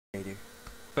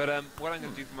But what I'm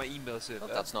going to do for my email server,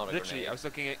 that's not a literally, grenade. I was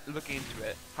looking into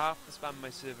it. Half the spam my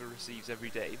server receives every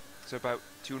day, so about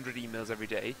 200 emails every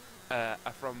day, are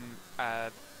from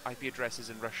IP addresses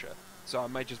in Russia. So I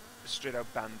might just straight out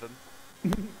ban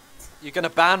them. You're gonna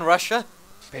ban Russia?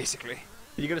 Basically.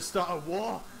 You're gonna start a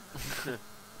war?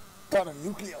 Start a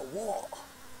nuclear war.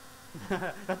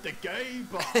 At the gay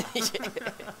bar.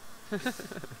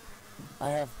 I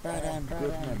have bad and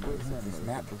good memories of this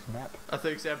map. I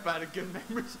think so. Bad and good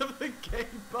memories of the gay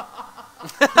bar.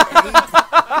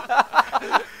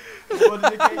 What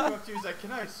did the gay bar do? He's like,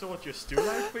 can I sort your stool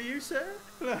out for you, sir?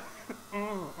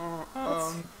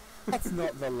 That's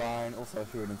not the line. Also, I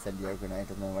threw an incendiary grenade. I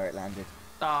don't know where it landed.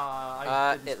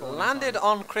 It landed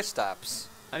on Kristaps.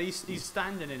 And he's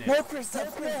standing in it. No, Chris, no,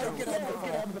 get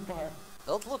out of the bar.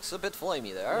 It looks a bit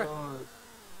flamey there.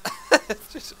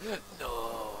 Just, no.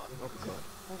 Oh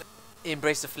god.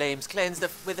 Embrace the flames. Cleanse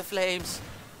with the flames.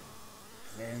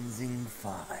 Cleansing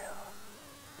fire.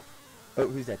 Oh,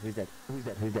 who's dead? Who's dead? Who's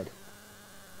dead? Who's dead?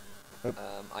 Oh,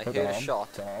 I hear a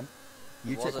shot. Tom.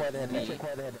 You check Wasn't where they're me. headed. Check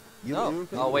where they're headed. No.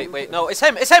 Oh wait. No, it's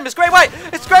him. It's him. It's Grey White.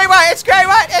 It's Grey White. It's Grey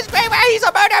White. It's Grey White. He's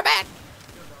a murder man.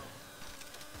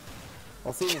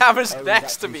 I'll see Camera's if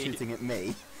next to actually me. shooting at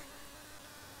me.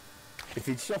 If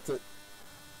he'd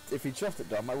shot at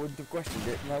Dom, I wouldn't have questioned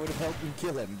it, and I would have helped him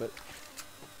kill him. But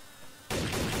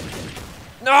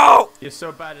No. You're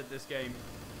so bad at this game.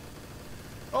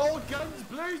 All guns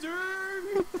blazing!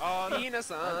 Oh,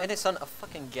 innocent. Innocent of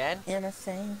fucking again.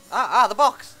 innocent. The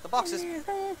box. The box is.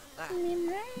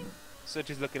 Such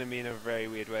is looking at me in a very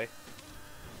weird way.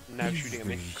 Now shooting at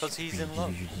me. Because he's in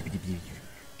love.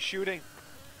 Shooting.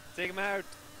 Take him out.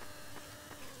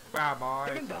 Bye bye.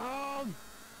 Take him down.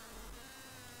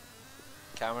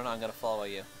 Cameron, I'm gonna follow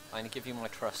you. I'm gonna give you my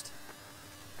trust.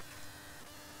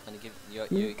 I'm gonna give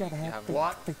you gotta have faith,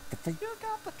 What? faith. You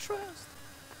got the trust.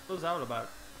 What was that all about?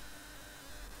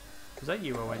 Was that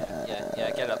you, Owen?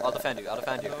 Yeah, get up. I'll defend you. I'll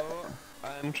defend you. So,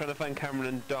 I'm trying to find Cameron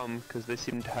and Dom because they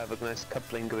seem to have a nice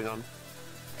coupling going on.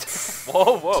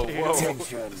 Whoa.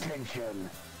 Tension.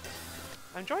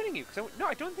 I'm joining you because no,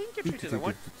 I don't think you're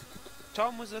treated.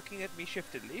 Tom was looking at me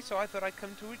shiftedly, so I thought I'd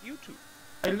come to you two.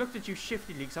 I looked at you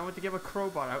shiftily because I wanted to get a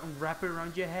crowbar out and wrap it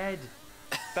around your head.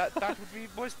 That would be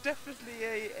most definitely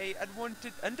a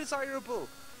unwanted, undesirable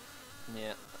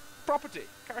Yeah. property,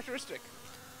 characteristic.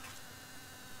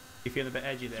 You feel a bit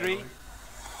edgy there. 3, Owen?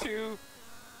 2,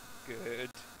 good.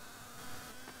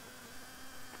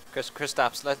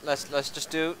 Kristaps, let's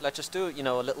just do you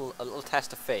know a little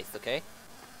test of faith, okay?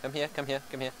 Come here.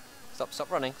 Stop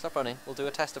running. We'll do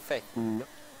a test of faith. No.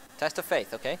 Test of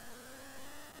faith, okay?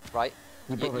 Right.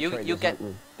 You get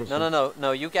No.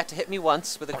 no. You get to hit me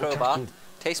once with a crowbar.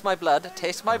 Taste my blood,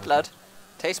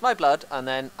 and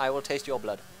then I will taste your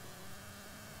blood.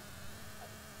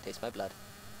 Taste my blood.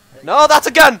 No, that's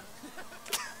a gun!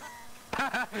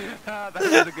 That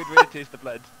was a good way to taste the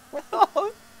blood.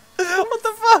 What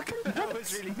the fuck? That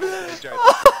was really good.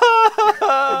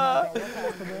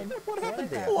 What happened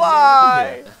there?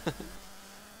 Why?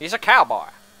 He's a cowboy.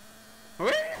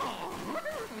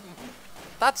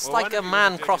 That's Well, like one a of you was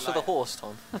man a dirty crossed with a liar. horse,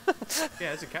 Tom.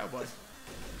 Yeah, it's a cowboy.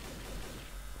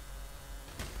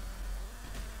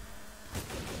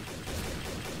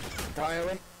 Die,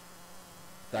 Owen.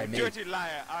 Die me. Dirty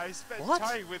liar, I spent What?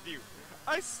 time with you.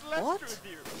 I slept What? with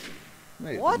you. No,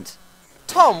 you What?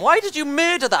 Tom, why did you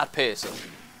murder that person?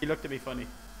 He looked at me funny.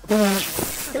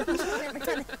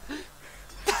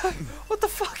 What the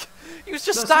fuck? He was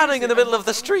just standing in the middle of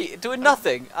the street doing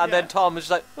nothing, and then Yeah. Tom was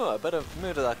just like, oh, I better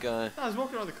murder that guy. I was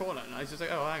walking around the corner and I was just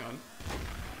like, oh, hang on.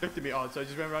 Looked at me odd, so I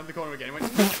just went around the corner again and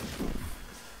went, What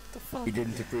the fuck? He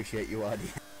didn't appreciate you,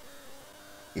 Ardy.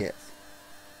 Yes.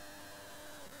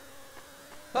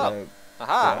 Oh,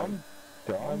 aha. Dom,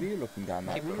 why are you looking down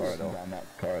that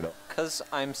corridor? Because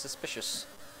I'm suspicious.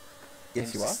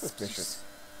 Yes, you are suspicious.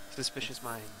 Suspicious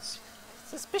minds.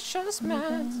 Suspicious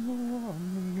man.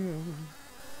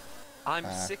 I'm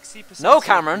 60%. No,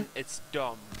 Cameron. certain It's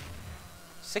Dom.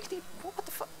 60? What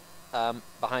the fuck?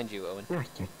 Behind you, Owen.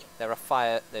 There's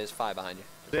fire behind you.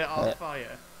 there are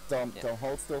fire. Dom, Yeah. don't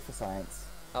hold still for science.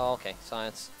 Oh, okay.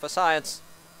 Science. For science.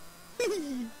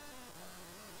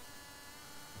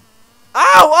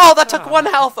 Ow! Oh, that took 1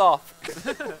 health off.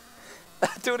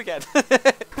 Do it again. Watch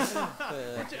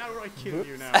it outright kill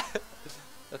you now.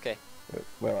 Okay.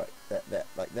 Where, right? There,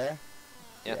 like there?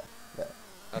 Yeah. There.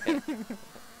 Okay.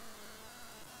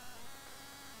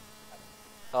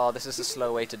 Oh, this is a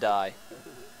slow way to die.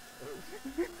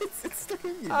 It's stuck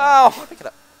in you. Oh! Pick it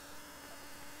up.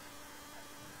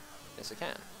 Yes, I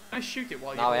can. I shoot it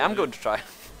while you Now I am hold going it. to try.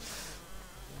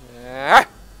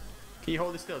 Can you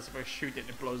hold it still so if I shoot it,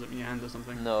 it blows up in your hand or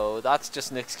something? No, that's just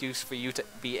an excuse for you to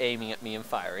be aiming at me and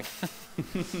firing.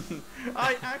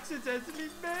 I accidentally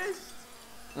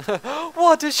missed!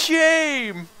 What a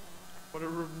shame! What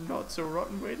a not so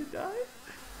rotten way to die.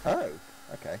 Oh,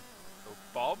 okay. Oh,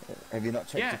 Bob, Have you not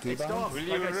checked Yeah, the it's keybind? off. will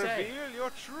Like you I say. reveal your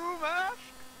true mask?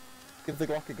 Give the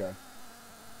Glock a go.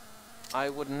 I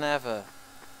would never,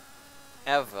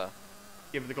 ever,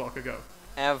 Give the Glock a go.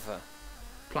 ever,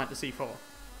 Plant the C4.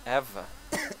 ever,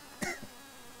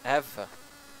 ever,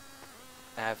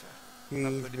 ever.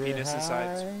 He's put the penis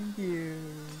aside. behind you.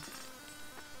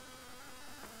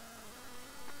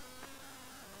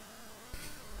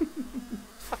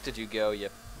 Fuck did you go, you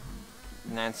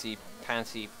Nancy,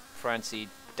 Pansy, Francie,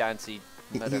 Dancy,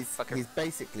 motherfucker? He's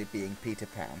basically being Peter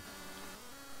Pan.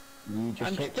 You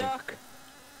just I'm hit me. stuck.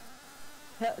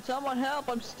 Someone help!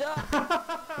 I'm stuck.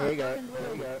 Here you go.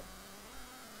 Here you go.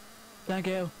 Thank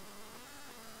you.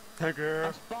 Thank you.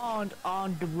 I spawned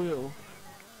on the roof.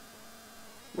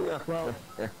 Well,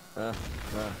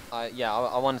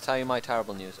 I want to tell you my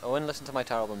terrible news. Owen, listen to my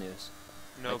terrible news.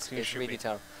 No, it's can you it's shoot really me?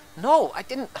 terrible. No, I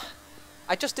didn't.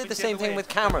 I just did Point the the same other thing way. with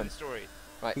Tell me Cameron. the story.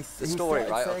 Right, He the story,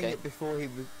 started right? saying Okay. it before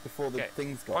the Okay,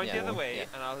 things got Point the other going. way, Yeah.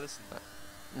 and I'll listen.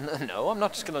 No, I'm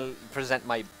not just gonna present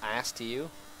my ass to you.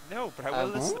 No, but I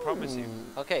will listen. I promise you.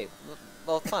 Okay,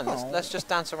 well, fine. Let's just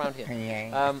dance around here.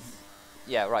 Yeah.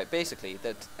 Yeah, right. Basically,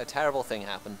 a terrible thing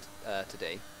happened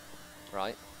today,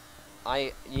 right?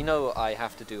 You know, I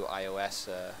have to do iOS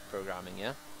programming,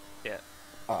 yeah,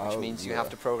 which means you have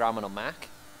to program on a Mac.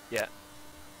 Yeah.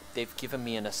 They've given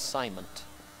me an assignment,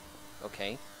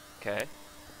 okay, Okay.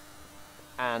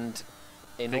 and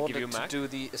in They give order you a to Mac? do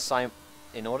the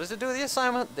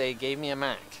assignment, they gave me a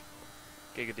Mac.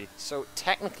 Giggity. So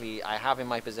technically, I have in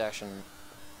my possession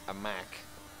a Mac.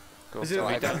 Cool. Is it So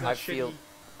like that I shitty feel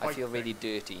white really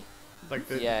thing? dirty. Like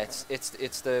the Yeah,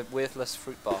 it's the worthless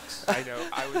fruit box. I know.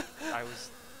 I was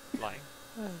lying.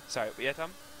 Sorry. But yeah,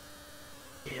 Tom.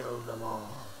 Kill them all.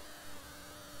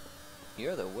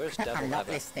 You're the worst devil I'm not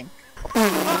ever. listening.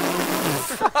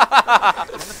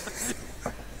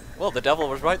 Well, the devil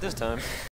was right this time.